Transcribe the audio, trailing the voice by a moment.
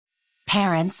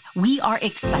Parents, we are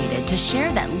excited to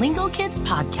share that Lingo Kids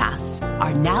podcasts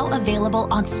are now available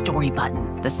on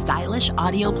Storybutton, the stylish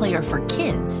audio player for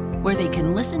kids, where they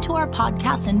can listen to our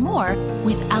podcasts and more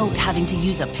without having to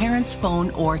use a parent's phone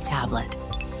or tablet.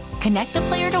 Connect the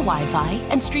player to Wi-Fi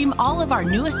and stream all of our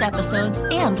newest episodes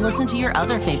and listen to your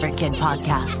other favorite kid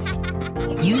podcasts.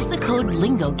 Use the code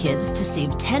LingoKids to save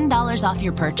 $10 off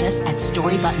your purchase at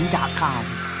storybutton.com.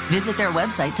 Visit their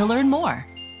website to learn more.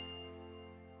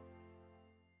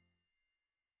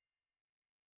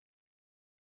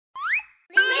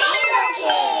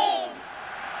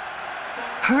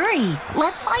 Hurry!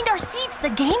 Let's find our seats.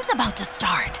 The game's about to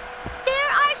start. There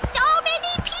are so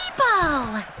many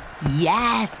people!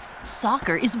 Yes!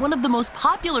 Soccer is one of the most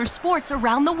popular sports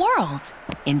around the world.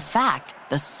 In fact,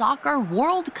 the Soccer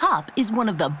World Cup is one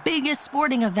of the biggest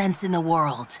sporting events in the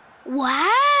world.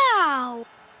 Wow!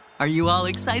 Are you all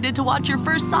excited to watch your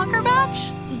first soccer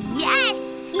match?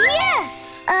 Yes!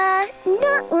 Yes!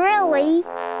 Not really.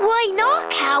 Why not,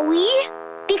 Cowy?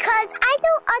 Because I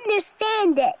don't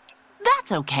understand it.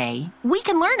 That's okay. We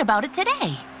can learn about it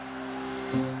today.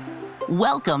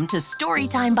 Welcome to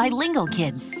Storytime by Lingo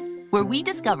Kids, where we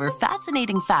discover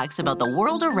fascinating facts about the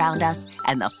world around us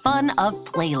and the fun of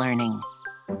play learning.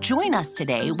 Join us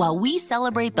today while we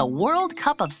celebrate the World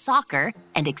Cup of Soccer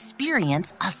and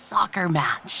experience a soccer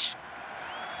match.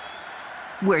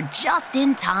 We're just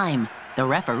in time. The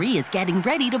referee is getting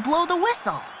ready to blow the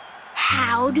whistle.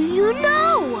 How do you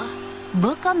know?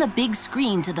 Look on the big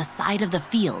screen to the side of the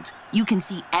field. You can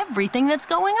see everything that's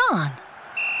going on.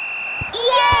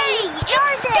 Yay! It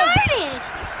started!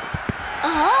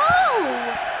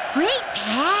 Oh! Great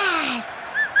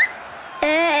pass!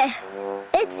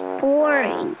 It's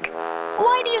boring.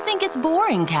 Why do you think it's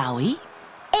boring, Cowy?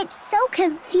 It's so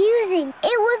confusing.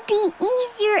 It would be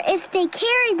easier if they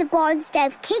carried the ball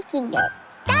instead of kicking it.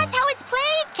 That's how it's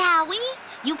played, Cowy.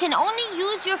 You can only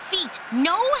use your feet,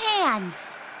 no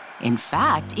hands. In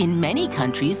fact, in many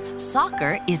countries,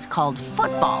 soccer is called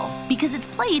football because it's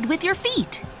played with your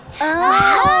feet.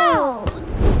 Wow!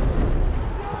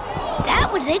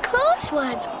 That was a close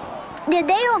one. Did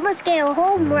they almost get a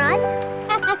home run?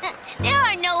 There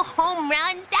are no home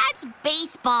runs. That's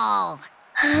baseball.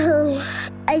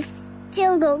 I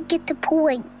still don't get the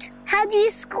point. How do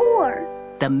you score?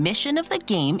 The mission of the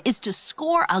game is to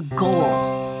score a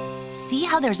goal. See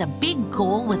how there's a big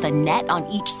goal with a net on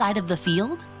each side of the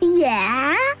field?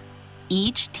 Yeah?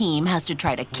 Each team has to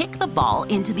try to kick the ball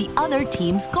into the other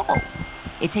team's goal.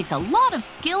 It takes a lot of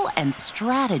skill and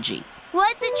strategy.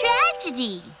 What's a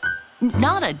tragedy?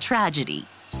 Not a tragedy.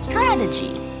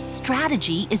 Strategy.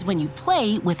 Strategy is when you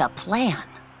play with a plan.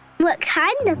 What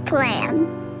kind of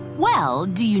plan? Well,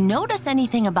 do you notice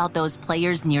anything about those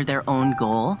players near their own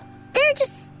goal? They're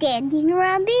just standing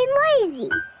around being lazy.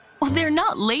 Well, they're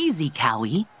not lazy,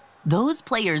 Cowy. Those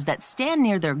players that stand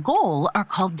near their goal are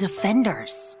called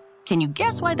defenders. Can you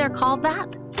guess why they're called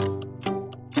that?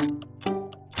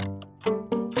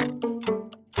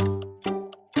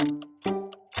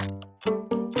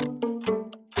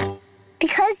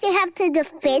 Because they have to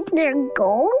defend their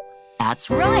goal?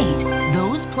 That's right.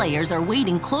 Those players are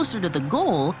waiting closer to the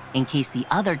goal in case the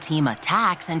other team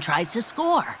attacks and tries to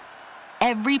score.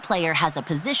 Every player has a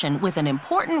position with an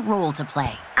important role to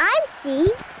play. I see.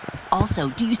 Also,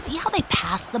 do you see how they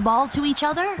pass the ball to each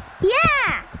other?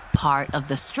 Yeah. Part of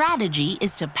the strategy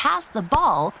is to pass the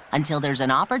ball until there's an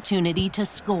opportunity to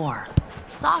score.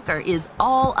 Soccer is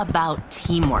all about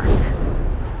teamwork.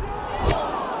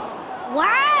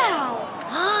 Wow!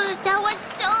 That was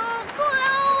so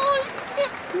close!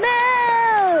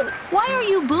 Boo! Why are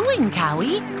you booing,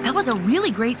 Cowy? That was a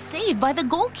really great save by the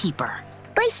goalkeeper.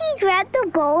 But he grabbed the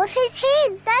ball with his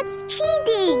hands. That's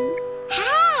cheating.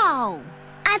 How?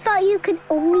 I thought you could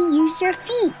only use your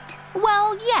feet.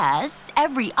 Well, yes,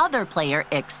 every other player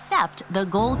except the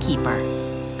goalkeeper.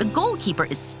 The goalkeeper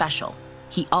is special.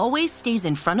 He always stays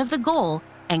in front of the goal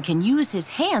and can use his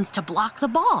hands to block the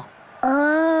ball.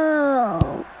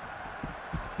 Oh.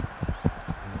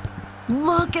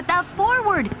 Look at that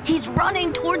forward! He's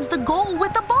running towards the goal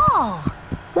with the ball.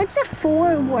 What's a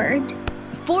forward?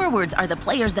 Forwards are the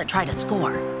players that try to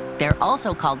score. They're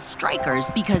also called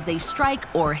strikers because they strike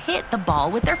or hit the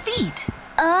ball with their feet.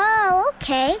 Oh,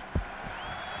 okay.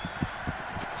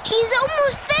 He's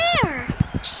almost there!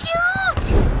 Shoot!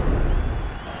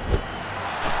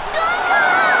 Go!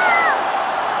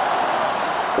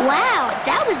 Wow,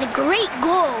 that was a great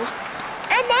goal.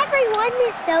 And everyone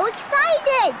is so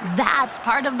excited. That's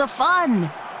part of the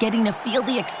fun. Getting to feel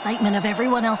the excitement of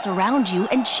everyone else around you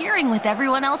and cheering with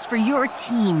everyone else for your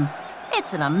team.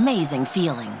 It's an amazing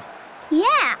feeling.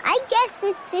 Yeah, I guess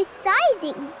it's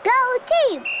exciting. Go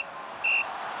team!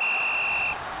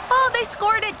 they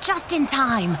scored it just in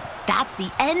time. That's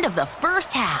the end of the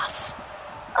first half.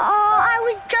 Oh, I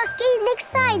was just getting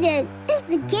excited. Is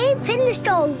the game finished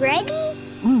already?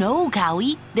 No,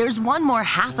 Cowy. There's one more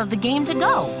half of the game to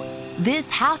go.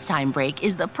 This halftime break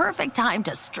is the perfect time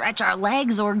to stretch our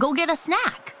legs or go get a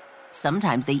snack.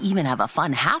 Sometimes they even have a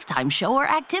fun halftime show or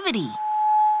activity.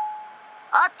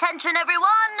 Attention, everyone!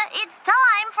 It's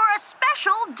time for a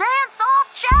special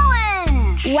dance-off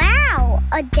challenge! Wow,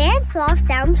 a dance-off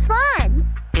sounds fun.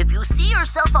 If you see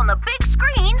yourself on the big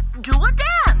screen, do a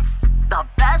dance. The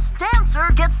best dancer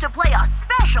gets to play a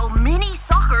special mini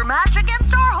soccer match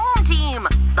against our home team,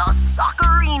 the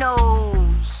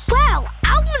Soccerinos. Wow,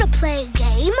 I want to play a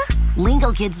game.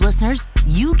 Lingo Kids listeners,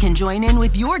 you can join in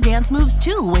with your dance moves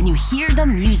too when you hear the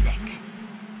music.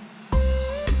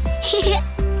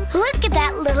 Look at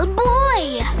that little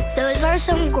boy. Those are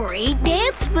some great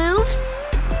dance moves.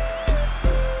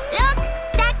 Look,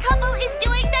 that couple is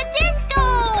doing the disco!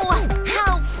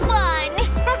 How fun!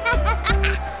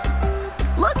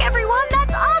 Look, everyone,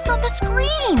 that's us on the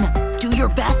screen. Do your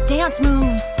best dance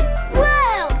moves.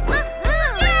 Whoa!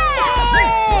 Woohoo!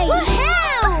 Yay!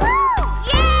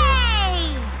 Woohoo!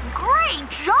 Yay! Great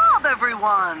job,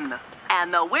 everyone.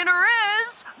 And the winner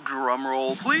is,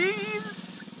 drumroll please,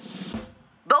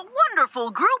 the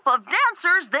wonderful group of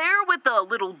dancers there with the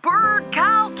little bird,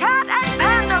 cow, cat, and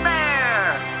panda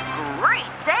bear. Great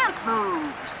dance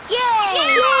moves.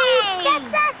 Yay! Yay!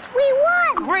 That's us! We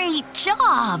won! Great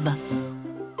job.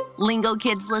 Lingo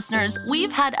Kids listeners,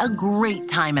 we've had a great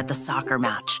time at the soccer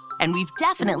match, and we've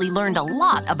definitely learned a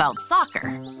lot about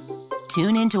soccer.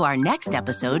 Tune into our next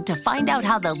episode to find out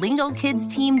how the Lingo Kids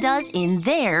team does in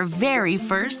their very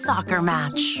first soccer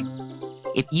match.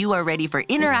 If you are ready for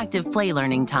interactive play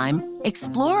learning time,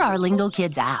 explore our Lingo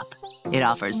Kids app. It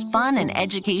offers fun and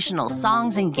educational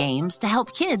songs and games to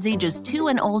help kids ages 2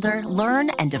 and older learn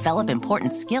and develop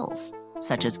important skills,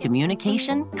 such as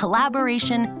communication,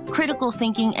 collaboration, critical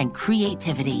thinking, and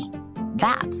creativity.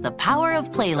 That's the power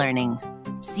of play learning.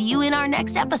 See you in our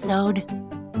next episode.